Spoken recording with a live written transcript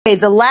Okay,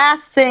 the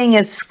last thing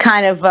is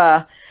kind of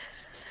a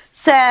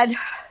sad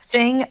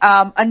thing.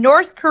 A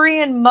North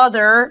Korean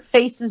mother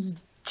faces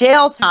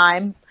jail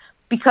time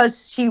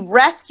because she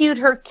rescued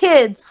her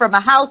kids from a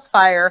house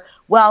fire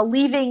while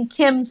leaving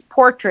Kim's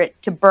portrait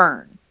to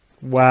burn.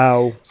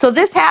 Wow. So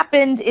this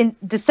happened in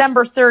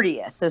December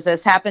 30th.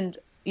 This happened,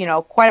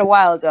 quite a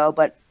while ago,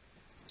 but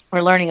we're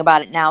learning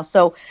about it now.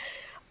 So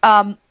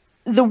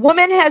the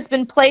woman has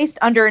been placed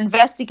under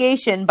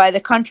investigation by the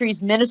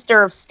country's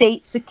Minister of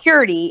State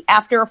Security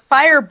after a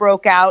fire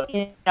broke out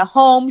in a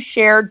home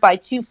shared by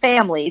two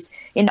families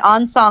in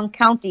Onsong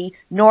County,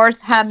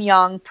 North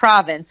Hamgyong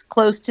Province,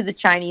 close to the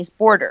Chinese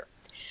border.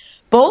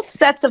 Both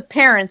sets of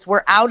parents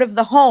were out of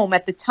the home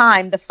at the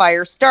time the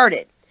fire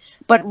started,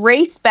 but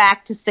raced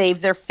back to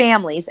save their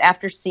families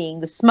after seeing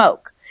the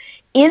smoke.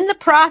 In the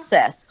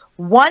process,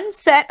 one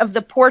set of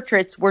the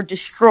portraits were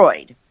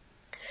destroyed.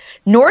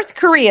 North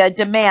Korea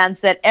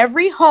demands that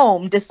every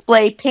home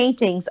display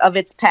paintings of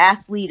its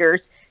past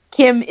leaders,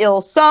 Kim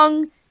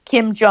Il-sung,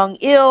 Kim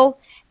Jong-il,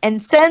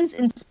 and sends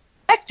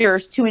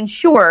inspectors to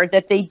ensure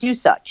that they do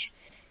such.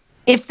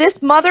 If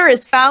this mother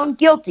is found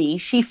guilty,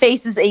 she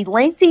faces a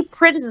lengthy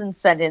prison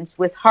sentence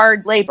with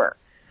hard labor.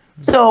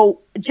 So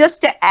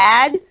just to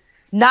add,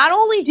 not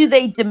only do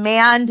they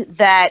demand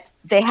that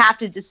they have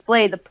to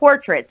display the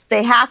portraits,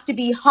 they have to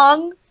be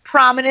hung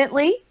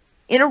prominently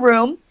in a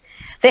room.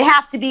 They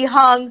have to be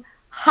hung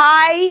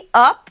high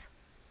up.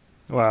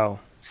 Wow.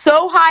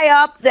 So high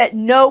up that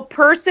no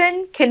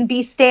person can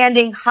be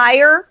standing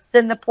higher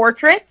than the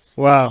portraits.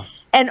 Wow.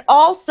 And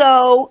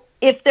also,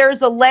 if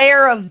there's a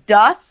layer of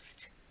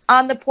dust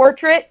on the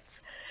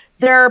portraits,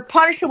 they're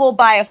punishable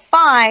by a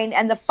fine,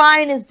 and the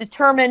fine is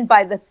determined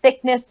by the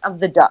thickness of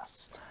the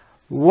dust.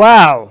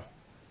 Wow.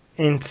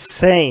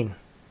 Insane.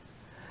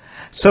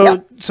 So,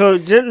 Yep.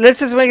 let's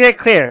just make that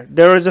clear.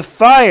 There was a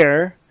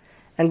fire,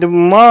 and the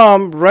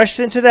mom rushed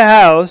into the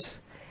house,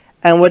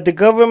 and what the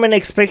government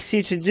expects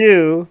you to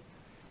do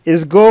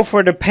is go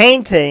for the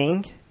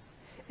painting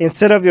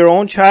instead of your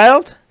own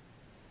child?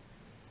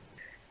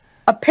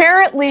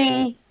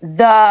 Apparently,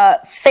 the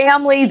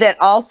family that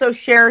also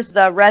shares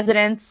the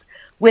residence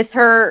with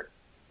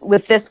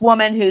this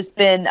woman who's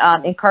been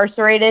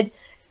incarcerated,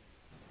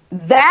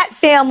 that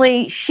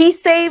family, she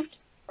saved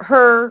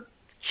her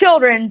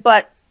children,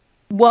 but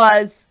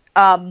was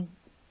the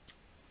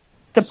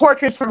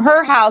portraits from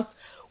her house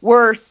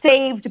were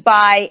saved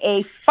by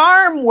a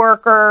farm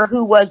worker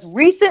who was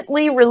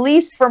recently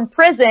released from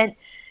prison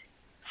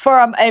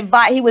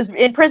he was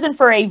in prison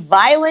for a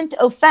violent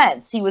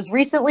offense. He was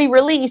recently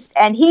released,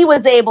 and he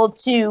was able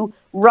to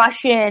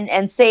rush in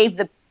and save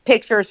the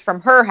pictures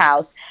from her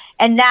house,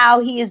 and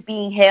now he is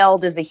being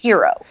hailed as a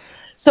hero.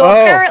 So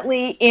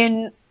apparently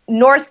in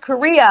North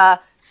Korea,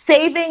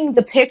 saving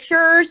the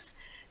pictures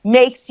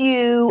makes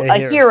you a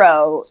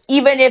hero,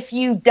 even if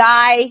you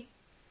die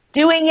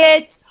doing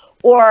it,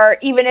 or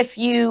even if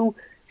you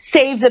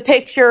save the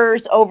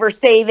pictures over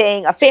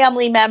saving a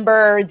family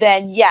member,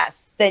 then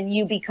yes, then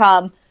you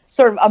become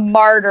sort of a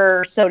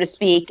martyr, so to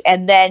speak,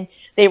 and then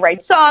they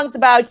write songs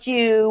about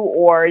you,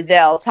 or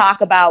they'll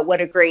talk about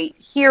what a great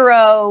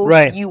hero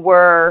you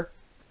were.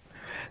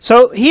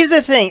 So here's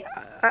the thing.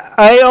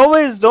 I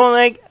always don't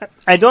like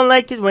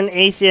it when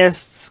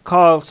atheists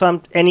call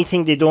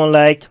anything they don't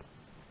like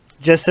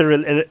just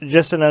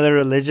another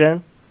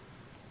religion.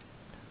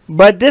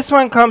 But this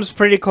one comes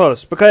pretty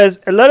close, because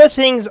a lot of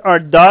things are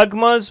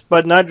dogmas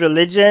but not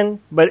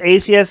religion. But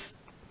atheists,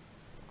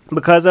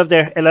 because of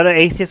their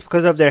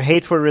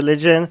hate for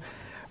religion,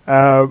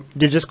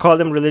 they just call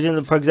them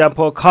religion. For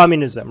example,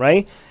 communism,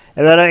 right?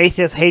 A lot of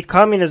atheists hate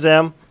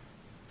communism,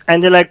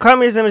 and they're like,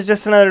 communism is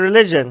just another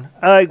religion.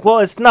 I'm like, well,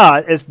 it's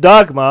not. It's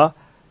dogma,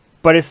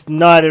 but it's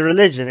not a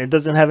religion. It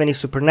doesn't have any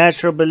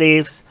supernatural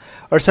beliefs.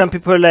 Or some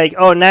people are like,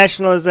 oh,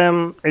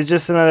 nationalism is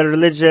just another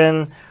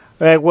religion.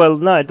 Like, well,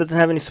 no, it doesn't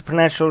have any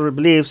supernatural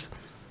beliefs.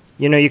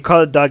 You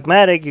call it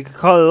dogmatic. You can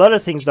call a lot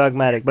of things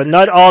dogmatic, but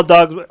not all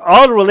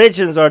all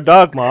religions are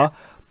dogma,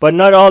 but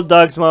not all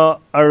dogma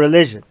are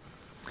religion.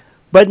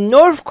 But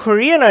North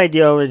Korean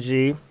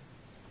ideology,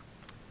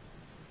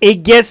 I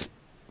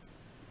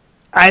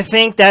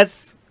think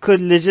it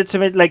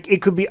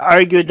could be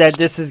argued that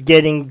this is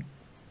getting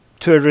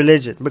to a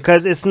religion,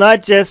 because it's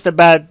not just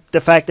about the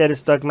fact that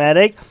it's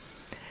dogmatic.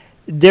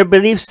 Their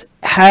beliefs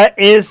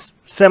is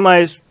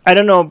I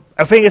don't know,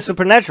 I think it's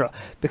supernatural,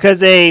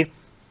 because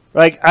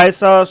I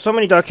saw so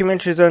many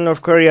documentaries on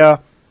North Korea,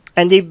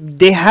 and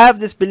they have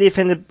this belief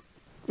in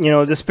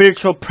the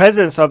spiritual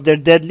presence of their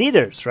dead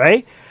leaders,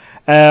 right?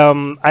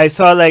 I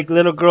saw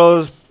little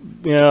girls,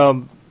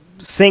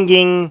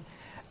 singing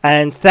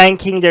and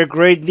thanking their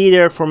great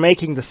leader for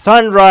making the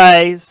sun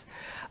rise.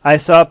 I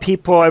saw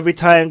people every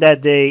time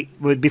that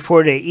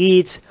before they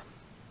eat,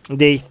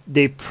 they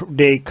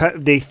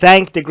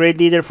thank the great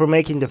leader for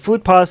making the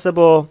food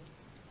possible.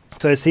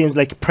 So it seems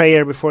like a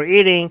prayer before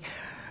eating.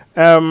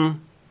 I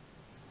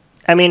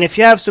mean, if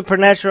you have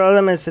supernatural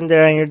elements in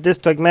there and you're this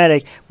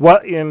dogmatic,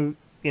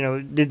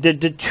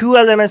 the two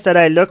elements that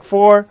I look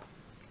for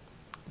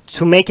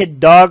to make it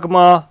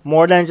dogma,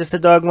 more than just a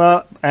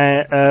dogma,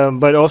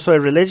 but also a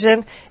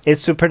religion,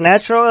 is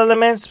supernatural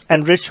elements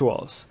and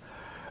rituals.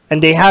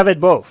 And they have it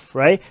both,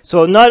 right?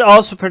 So not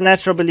all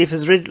supernatural belief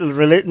is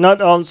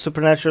not all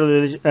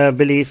supernatural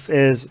belief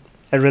is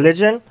a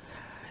religion.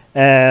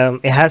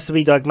 It has to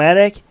be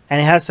dogmatic, and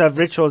it has to have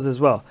rituals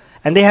as well.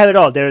 And they have it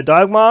all. They're a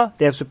dogma,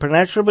 they have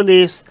supernatural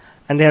beliefs,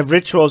 and they have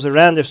rituals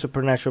around their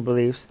supernatural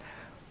beliefs.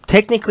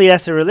 Technically,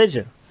 that's a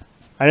religion.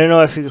 I don't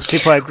know if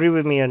people agree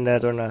with me on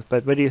that or not,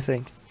 but what do you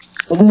think?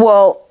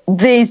 Well,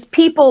 these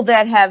people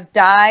that have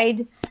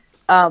died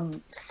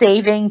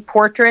saving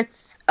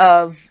portraits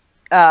of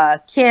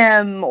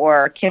Kim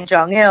or Kim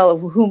Jong-il,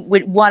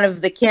 one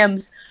of the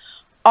Kims,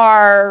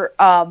 are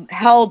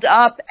held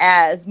up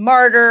as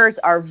martyrs,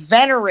 are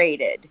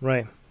venerated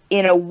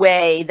in a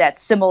way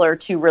that's similar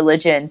to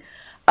religion.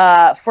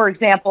 For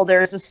example,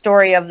 there's a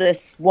story of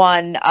this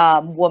one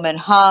woman,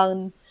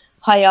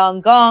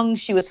 Hamgyong.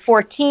 She was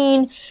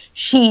 14.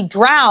 She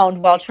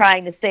drowned while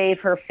trying to save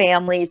her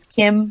family's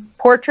Kim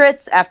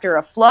portraits after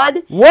a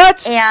flood.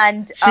 What?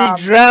 And she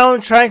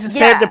drowned trying to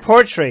save the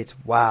portrait.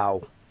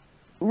 Wow.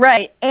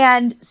 Right.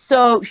 And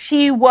so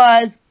she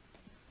was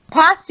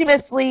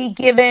posthumously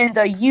given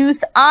the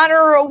Youth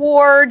Honor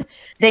Award.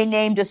 They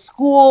named a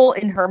school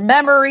in her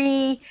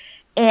memory,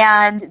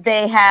 and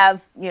they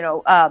have,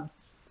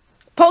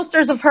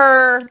 posters of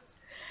her.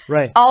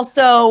 Right.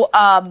 Also,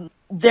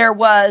 there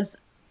was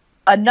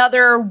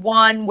another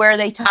one where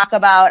they talk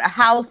about a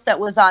house that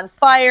was on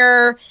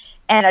fire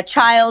and a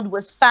child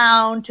was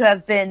found to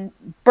have been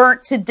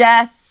burnt to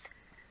death,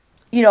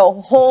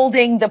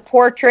 holding the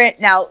portrait.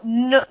 Now,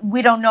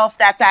 we don't know if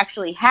that's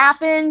actually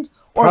happened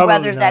or Probably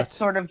whether not. that's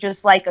sort of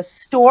just like a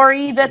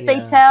story that they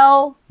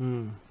tell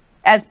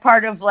as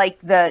part of like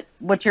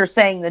what you're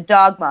saying, the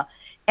dogma.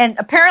 And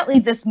apparently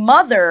this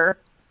mother,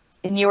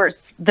 and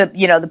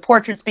the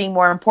portraits being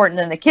more important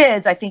than the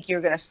kids, I think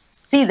you're going to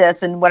see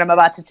this, and what I'm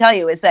about to tell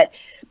you is that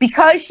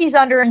because she's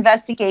under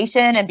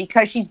investigation and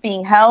because she's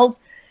being held,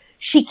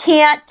 she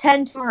can't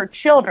tend to her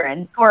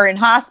children who are in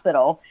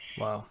hospital.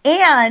 Wow.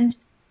 And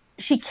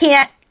she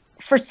can't,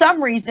 for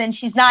some reason,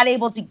 she's not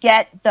able to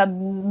get the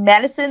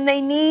medicine they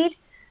need.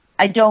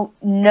 I don't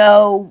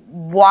know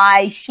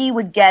why she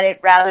would get it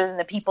rather than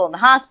the people in the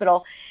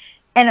hospital.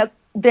 And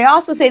they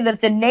also say that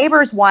the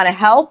neighbors want to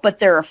help, but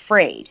they're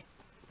afraid.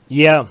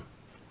 Yeah.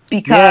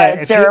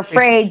 Because they're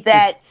afraid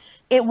that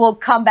it will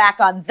come back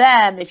on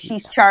them if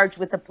she's charged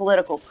with a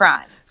political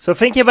crime. So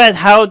think about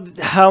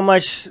how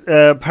much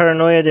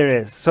paranoia there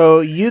is.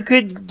 So you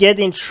could get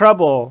in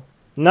trouble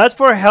not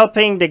for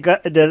helping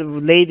the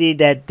lady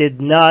that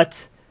did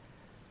not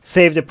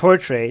save the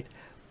portrait,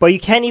 but you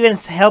can't even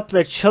help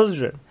the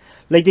children.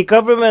 Like the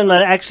government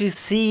might actually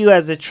see you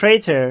as a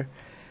traitor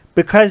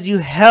because you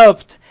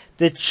helped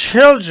the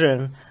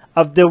children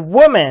of the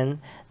woman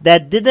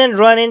that didn't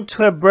run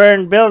into a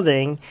burned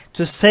building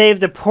to save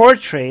the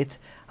portrait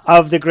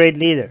of the great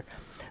leader.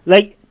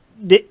 Like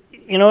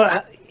you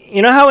know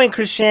how in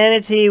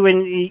Christianity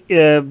when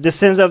the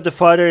sins of the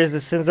father is the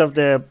sins of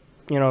the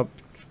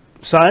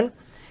son,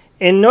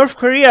 in North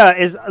Korea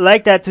is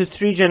like that to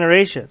 3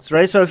 generations,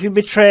 right? So if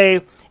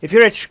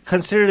you're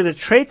considered a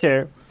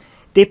traitor,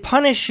 they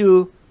punish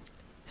you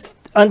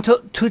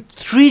to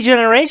 3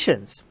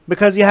 generations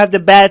because you have the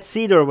bad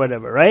seed or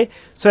whatever, right?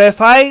 So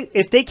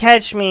if they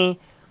catch me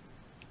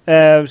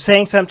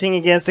saying something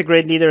against the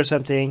great leader or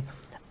something,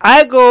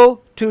 I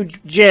go to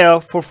jail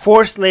for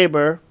forced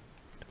labor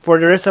for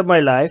the rest of my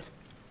life,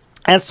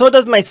 and so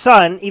does my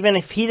son, even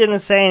if he didn't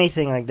say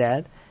anything like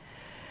that.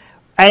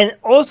 And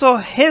also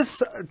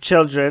his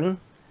children,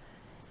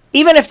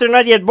 even if they're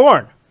not yet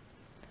born.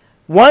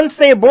 Once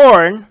they're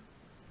born,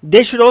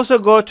 they should also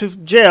go to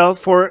jail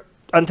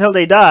until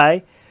they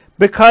die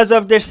because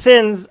of their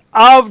sins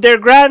of their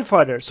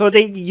grandfather. So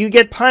you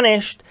get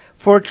punished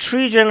for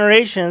 3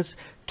 generations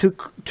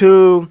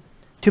to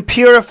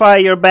purify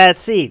your bad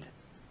seed.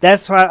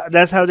 That's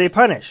how they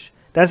punish.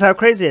 That's how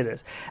crazy it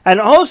is. And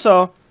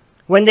also,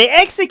 when they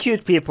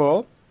execute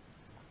people,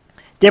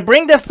 they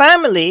bring the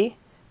family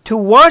to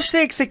watch the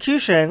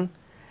execution,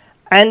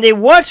 and they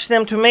watch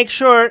them to make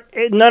sure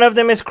none of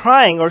them is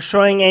crying or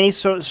showing any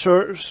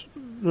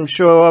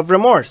show of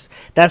remorse.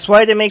 That's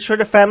why they make sure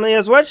the family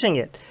is watching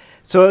it.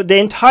 So the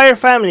entire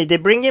family, they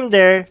bring him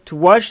there to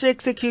watch the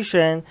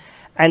execution,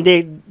 and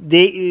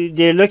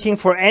they're looking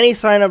for any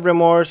sign of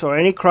remorse or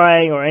any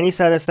crying or any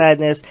sign of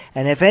sadness.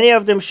 And if any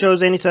of them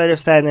shows any sign of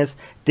sadness,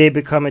 they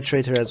become a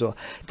traitor as well.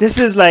 This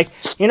is like,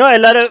 a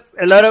lot of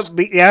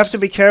you have to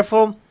be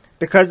careful,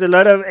 because a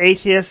lot of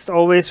atheists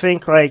always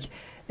think like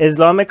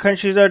Islamic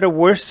countries are the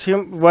worst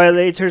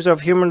violators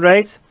of human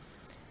rights.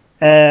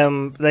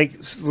 Like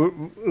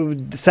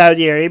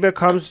Saudi Arabia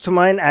comes to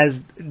mind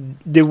as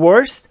the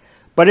worst,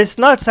 but it's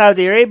not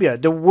Saudi Arabia.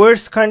 The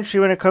worst country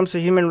when it comes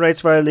to human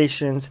rights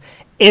violations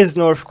is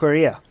North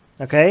Korea.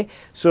 Okay,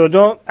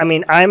 so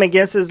I'm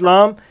against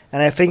Islam,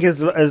 and I think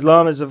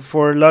Islam is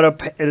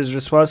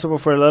responsible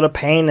for a lot of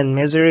pain and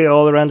misery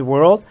all around the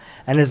world,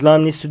 and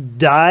Islam needs to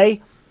die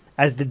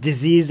as the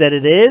disease that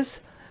it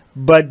is.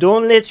 but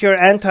don't let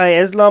your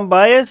anti-Islam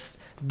bias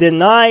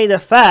deny the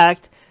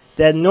fact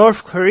that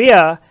North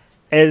Korea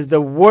is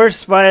the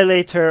worst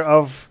violator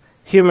of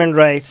human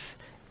rights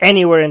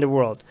anywhere in the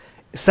world.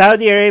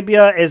 Saudi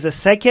Arabia is a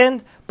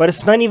second, but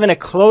it's not even a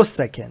close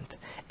second.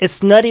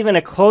 It's not even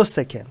a close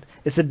second.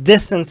 It's a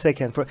distant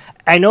second.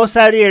 I know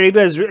Saudi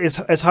Arabia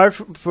is hard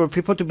for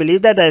people to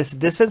believe that it's a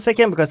distant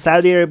second because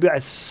Saudi Arabia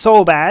is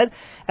so bad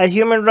at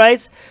human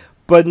rights,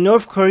 but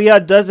North Korea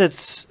does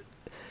it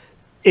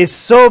is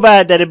so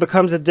bad that it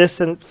becomes a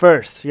distant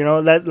first. You know,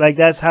 like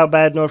that's how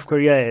bad North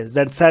Korea is.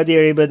 That Saudi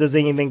Arabia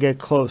doesn't even get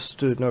close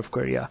to North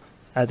Korea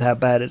at how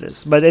bad it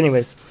is. But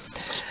anyways,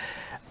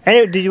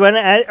 anyway, did you want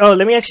to add? Oh,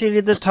 let me actually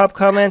read the top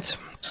comment.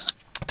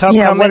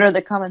 What are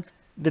the comments?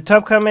 The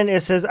top comment,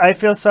 it says, I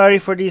feel sorry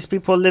for these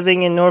people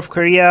living in North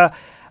Korea.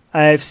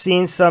 I've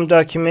seen some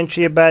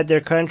documentary about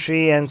their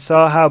country and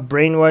saw how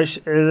brainwashed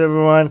is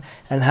everyone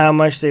and how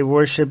much they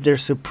worship their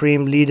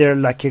supreme leader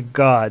like a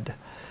god.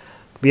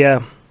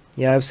 Yeah,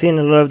 I've seen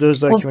a lot of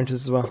those documentaries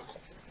as well.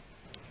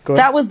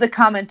 That was the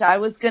comment I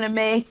was going to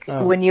make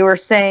when you were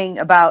saying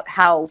about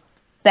how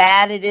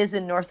bad it is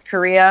in North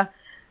Korea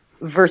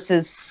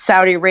versus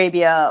Saudi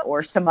Arabia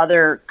or some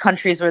other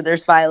countries where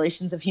there's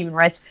violations of human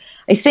rights.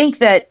 I think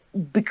that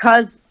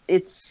because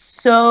it's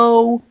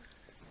so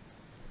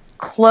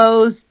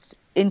closed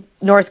in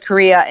North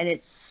Korea and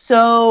it's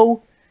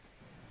so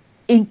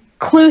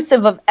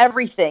inclusive of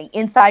everything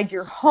inside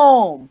your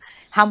home,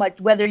 how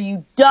much, whether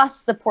you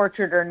dust the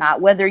portrait or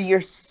not, whether you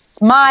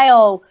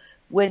smile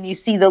when you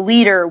see the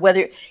leader,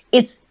 whether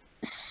it's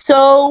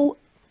so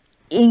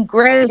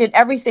ingrained in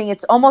everything,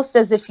 it's almost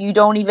as if you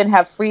don't even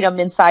have freedom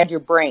inside your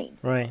brain.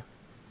 Right.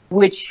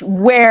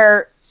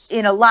 Where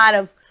in a lot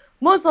of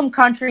Muslim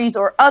countries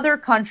or other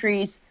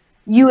countries,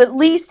 you at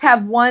least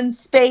have one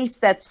space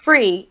that's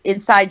free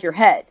inside your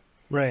head.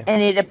 Right.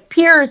 And it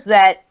appears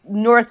that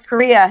North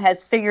Korea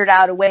has figured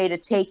out a way to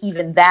take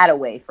even that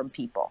away from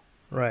people.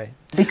 Right.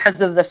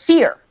 Because of the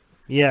fear.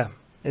 Yeah.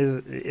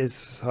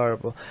 It's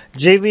horrible.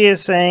 JV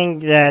is saying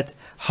that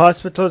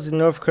hospitals in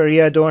North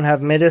Korea don't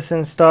have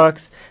medicine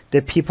stocks,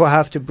 that people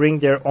have to bring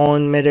their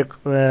own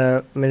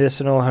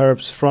medicinal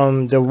herbs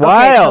from the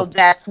wild. So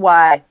that's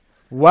why.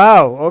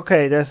 Wow,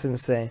 okay, that's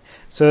insane.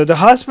 So the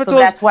hospitals, so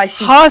that's why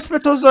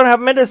hospitals don't have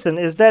medicine.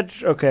 Is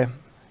that okay?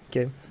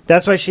 Okay.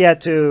 That's why she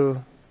had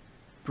to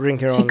bring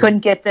her own. She couldn't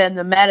get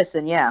the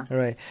medicine, yeah. All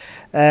right.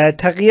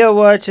 Tagia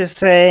Watch is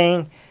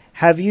saying,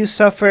 have you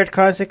suffered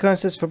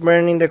consequences for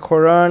burning the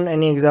Quran?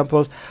 Any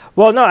examples?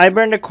 Well, no, I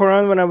burned the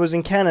Quran when I was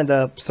in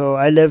Canada. So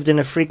I lived in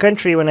a free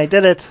country when I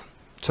did it.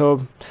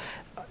 So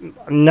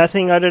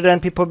nothing other than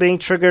people being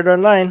triggered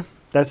online.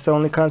 That's the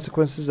only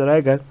consequences that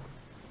I got.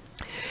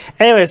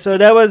 Anyway, so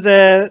that was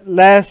the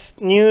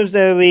last news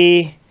that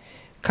we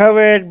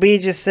covered.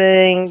 Beej is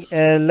saying,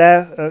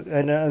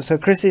 so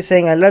Chrissy's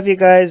saying, I love you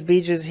guys.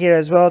 Beej is here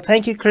as well.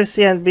 Thank you,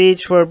 Chrissy and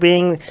Beej, for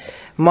being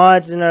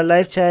mods in our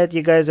live chat.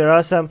 You guys are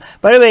awesome.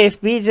 By the way, if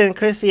Beej and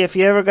Chrissy, if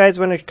you ever guys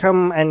want to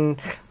come and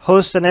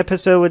host an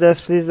episode with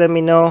us, please let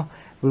me know.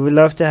 We would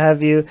love to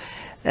have you.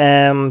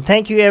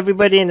 Thank you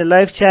everybody in the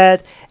live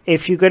chat.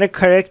 If you're going to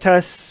correct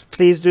us,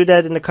 please do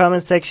that in the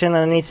comment section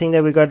on anything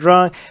that we got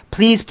wrong.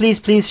 Please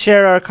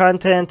share our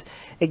content.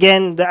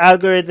 Again, the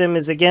algorithm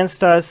is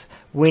against us.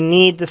 We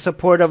need the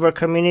support of our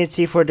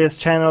community for this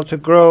channel to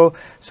grow.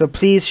 So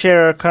please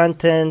share our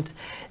content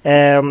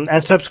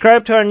and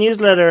subscribe to our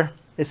newsletter.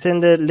 It's in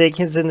the link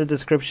is in the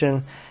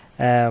description.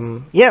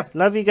 Yeah,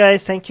 love you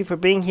guys. Thank you for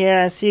being here,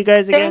 and see you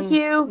guys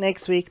again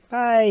next week.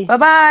 Bye.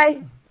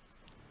 Bye-bye.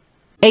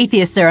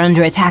 Atheists are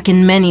under attack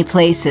in many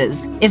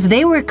places. If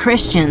they were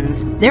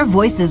Christians, their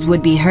voices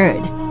would be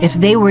heard. If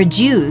they were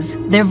Jews,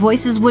 their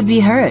voices would be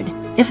heard.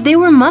 If they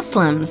were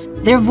Muslims,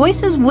 their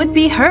voices would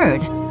be heard.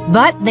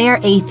 But they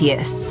are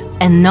atheists,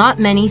 and not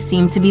many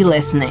seem to be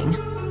listening.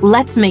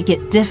 Let's make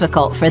it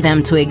difficult for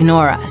them to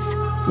ignore us.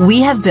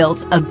 We have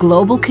built a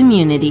global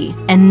community,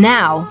 and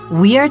now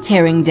we are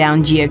tearing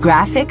down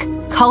geographic,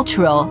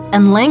 cultural,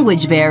 and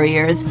language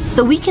barriers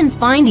so we can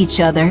find each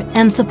other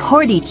and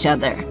support each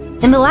other.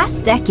 In the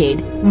last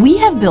decade, we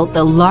have built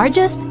the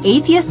largest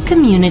atheist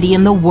community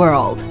in the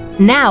world.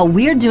 Now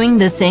we're doing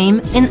the same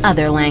in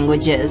other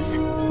languages.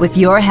 With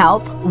your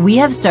help, we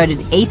have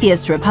started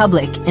Atheist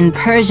Republic in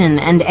Persian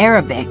and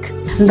Arabic.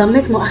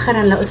 انضميت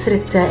مؤخرا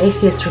لأسرة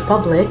Atheist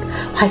Republic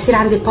وحيصير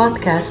عندي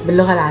بودكاست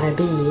باللغة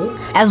العربية.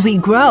 As we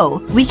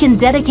grow, we can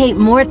dedicate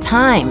more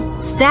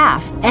time,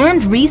 staff,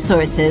 and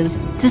resources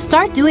to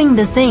start doing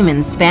the same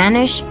in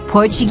Spanish,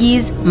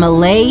 Portuguese,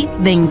 Malay,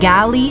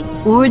 Bengali,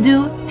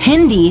 Urdu,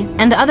 Hindi,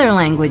 and other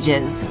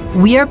languages.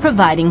 We are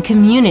providing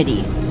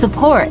community,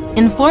 support,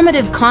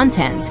 informative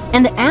content,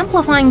 and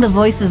amplifying the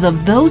voices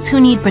of those who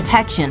need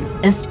protection,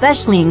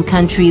 especially in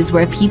countries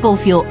where people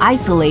feel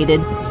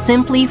isolated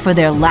simply for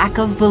their lack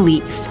of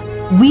belief.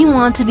 We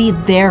want to be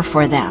there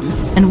for them,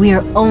 and we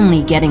are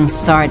only getting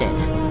started.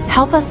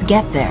 Help us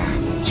get there.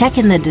 Check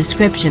in the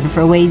description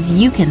for ways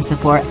you can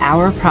support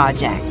our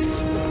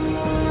projects.